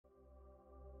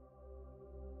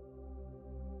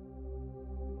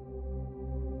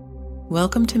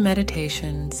Welcome to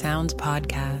Meditation Sounds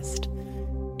Podcast.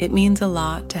 It means a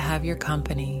lot to have your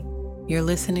company. You're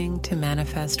listening to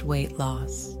Manifest Weight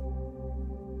Loss.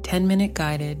 10-minute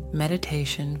guided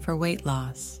meditation for weight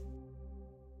loss.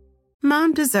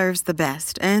 Mom deserves the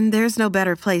best, and there's no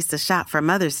better place to shop for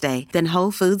Mother's Day than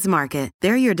Whole Foods Market.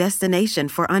 They're your destination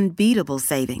for unbeatable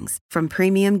savings, from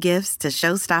premium gifts to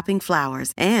show-stopping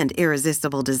flowers and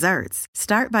irresistible desserts.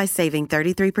 Start by saving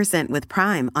 33% with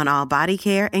Prime on all body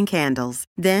care and candles.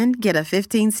 Then get a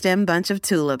 15-stem bunch of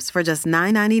tulips for just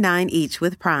 $9.99 each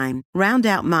with Prime. Round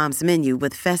out Mom's menu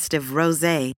with festive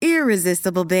rosé,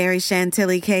 irresistible berry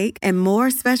chantilly cake, and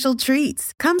more special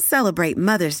treats. Come celebrate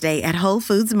Mother's Day at Whole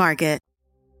Foods Market.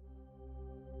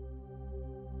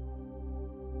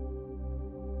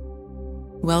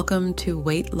 Welcome to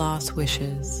Weight Loss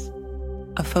Wishes,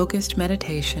 a focused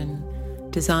meditation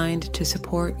designed to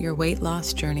support your weight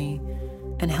loss journey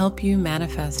and help you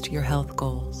manifest your health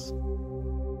goals.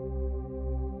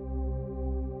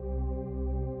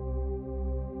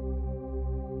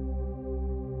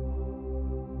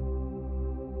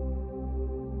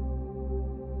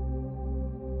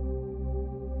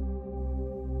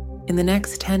 In the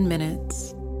next 10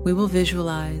 minutes, we will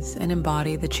visualize and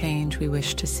embody the change we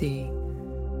wish to see,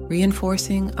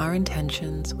 reinforcing our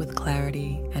intentions with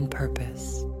clarity and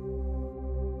purpose.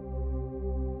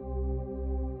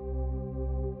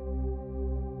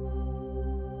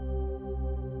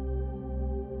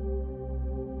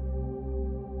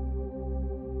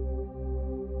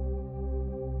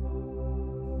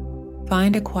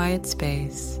 Find a quiet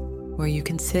space where you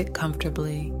can sit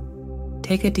comfortably,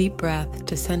 take a deep breath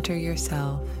to center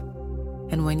yourself,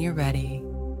 and when you're ready,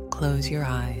 close your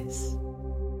eyes.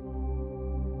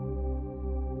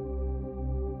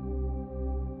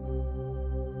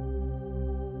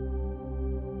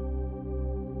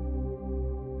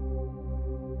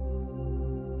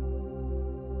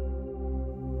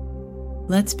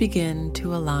 Let's begin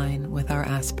to align with our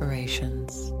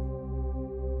aspirations.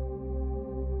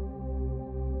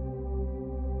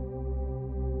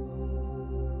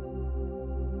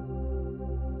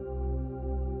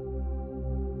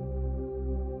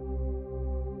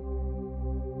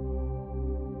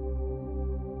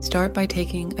 Start by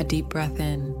taking a deep breath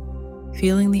in,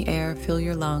 feeling the air fill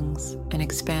your lungs and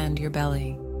expand your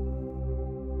belly.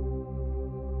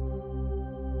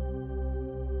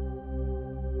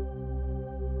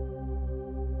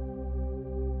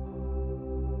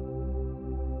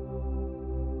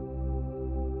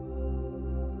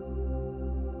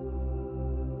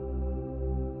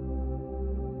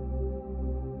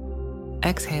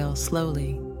 Exhale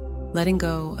slowly, letting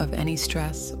go of any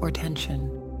stress or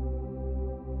tension.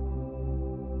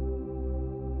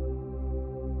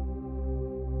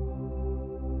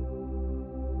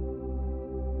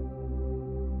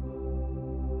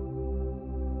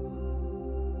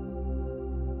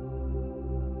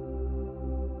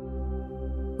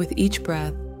 With each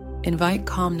breath, invite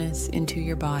calmness into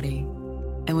your body,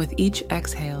 and with each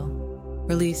exhale,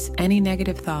 release any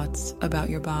negative thoughts about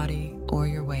your body or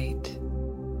your weight.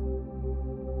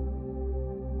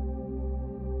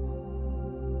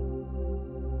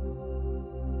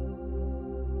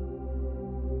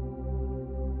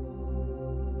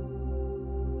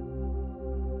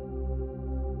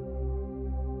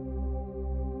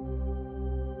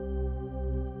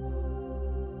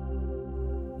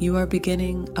 You are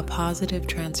beginning a positive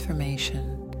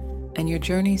transformation, and your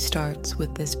journey starts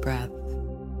with this breath.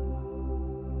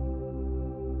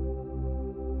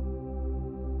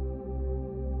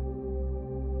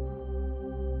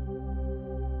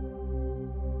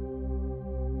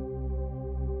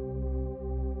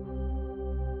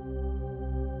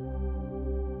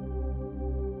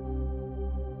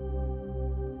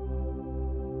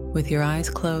 With your eyes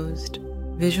closed,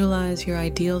 visualize your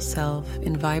ideal self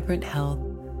in vibrant health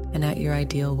and at your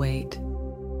ideal weight.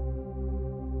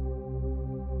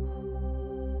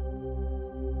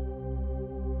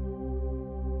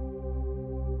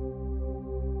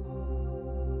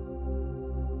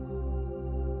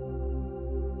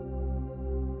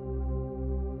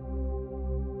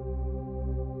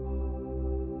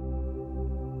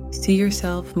 See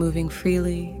yourself moving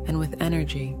freely and with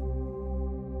energy.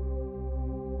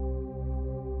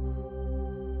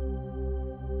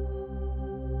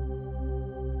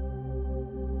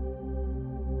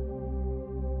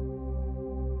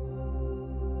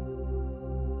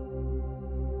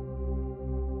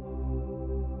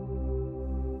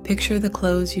 Picture the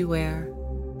clothes you wear,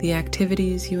 the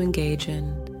activities you engage in,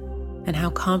 and how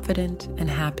confident and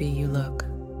happy you look.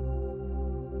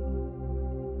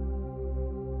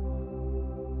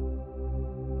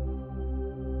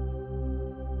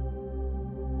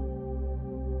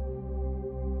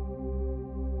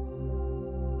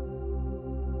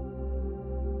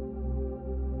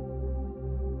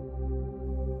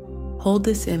 Hold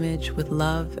this image with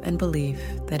love and belief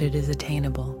that it is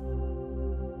attainable.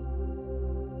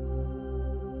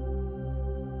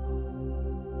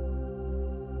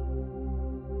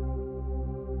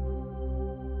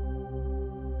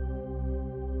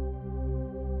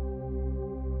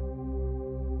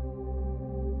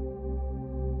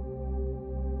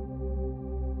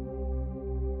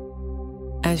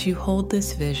 As you hold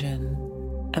this vision,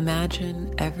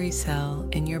 imagine every cell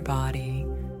in your body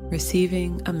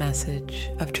receiving a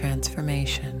message of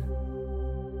transformation.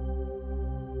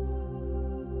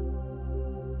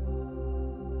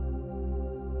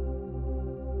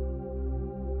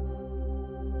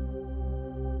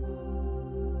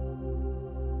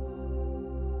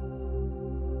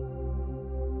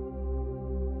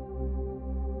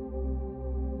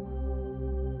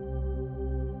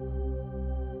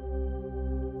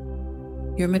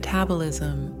 Your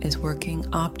metabolism is working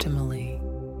optimally.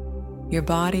 Your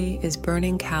body is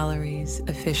burning calories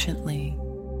efficiently,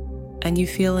 and you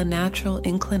feel a natural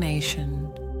inclination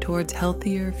towards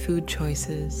healthier food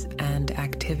choices and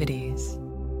activities.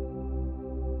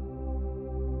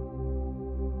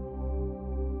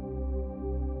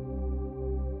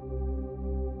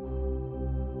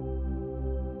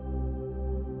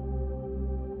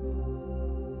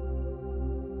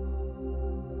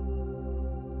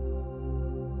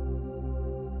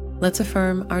 Let's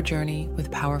affirm our journey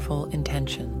with powerful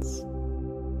intentions.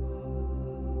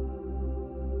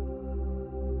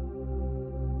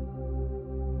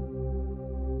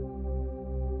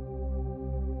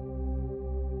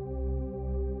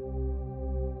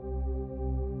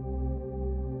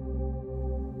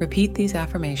 Repeat these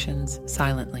affirmations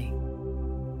silently.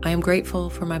 I am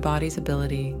grateful for my body's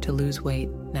ability to lose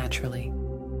weight naturally.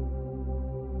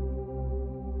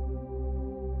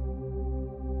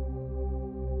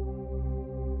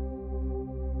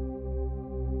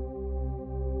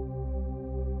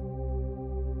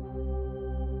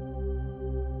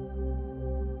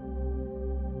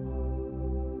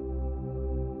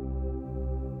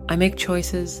 I make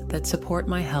choices that support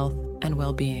my health and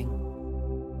well-being.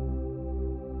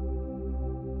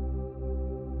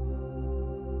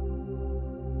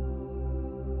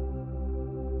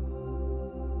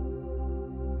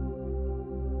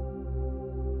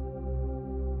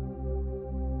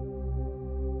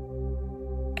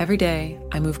 Every day,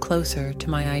 I move closer to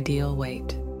my ideal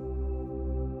weight.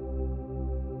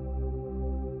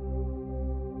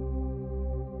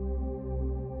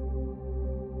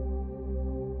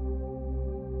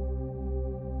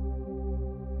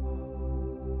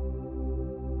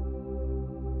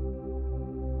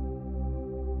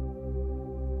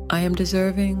 I am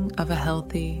deserving of a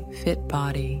healthy, fit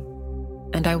body,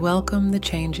 and I welcome the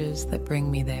changes that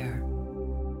bring me there.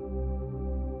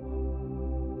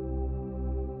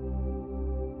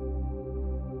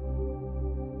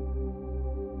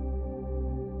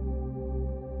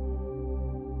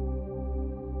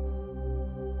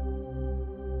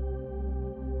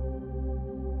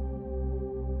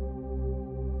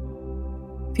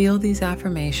 Feel these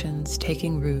affirmations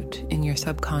taking root in your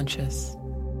subconscious,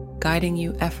 guiding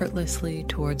you effortlessly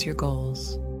towards your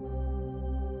goals.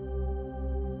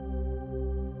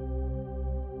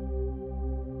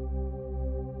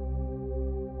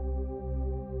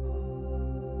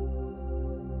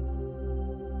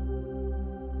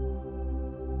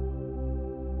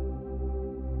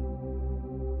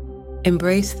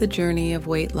 Embrace the journey of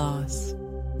weight loss,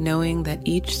 knowing that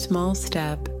each small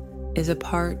step is a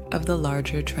part of the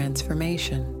larger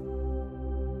transformation.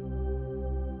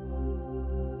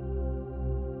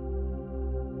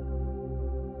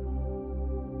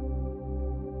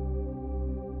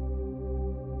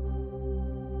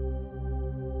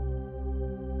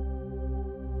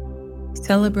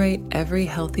 Celebrate every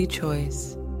healthy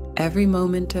choice, every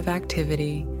moment of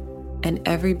activity, and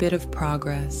every bit of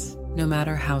progress, no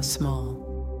matter how small.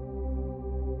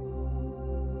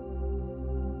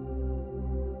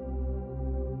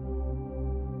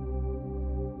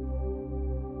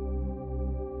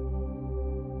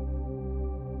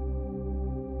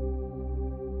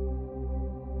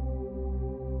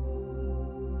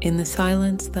 In the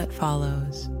silence that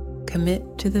follows,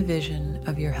 commit to the vision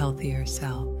of your healthier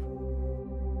self.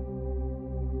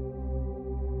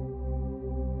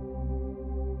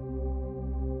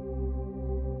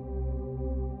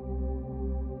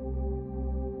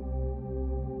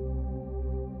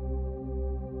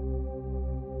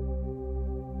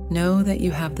 Know that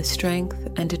you have the strength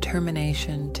and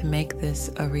determination to make this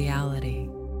a reality.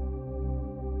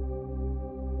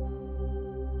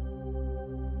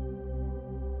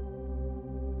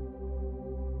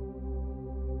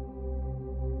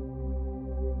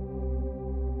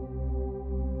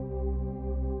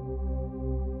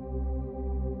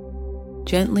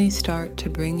 Gently start to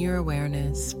bring your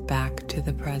awareness back to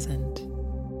the present.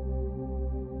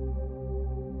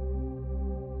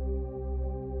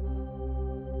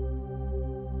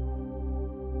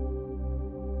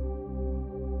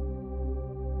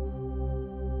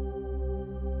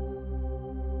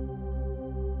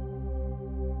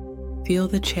 Feel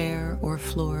the chair or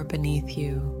floor beneath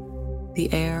you,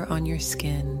 the air on your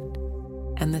skin,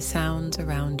 and the sounds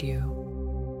around you.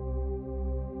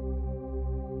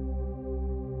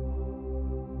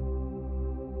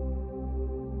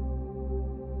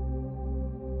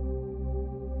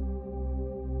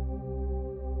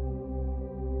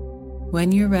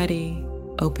 When you're ready,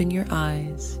 open your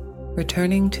eyes,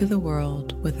 returning to the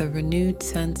world with a renewed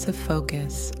sense of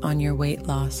focus on your weight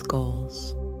loss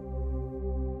goals.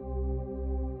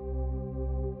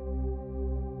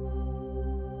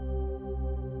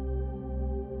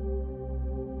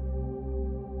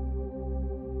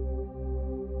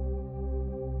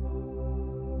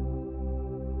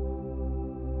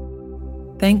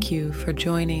 Thank you for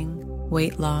joining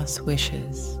Weight Loss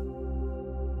Wishes.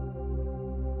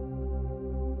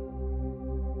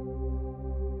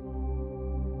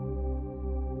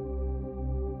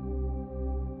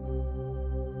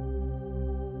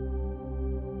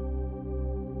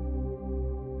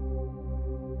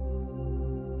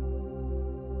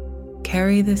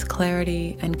 Carry this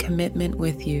clarity and commitment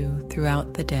with you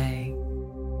throughout the day,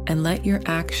 and let your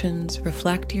actions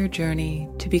reflect your journey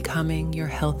to becoming your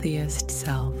healthiest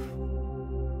self.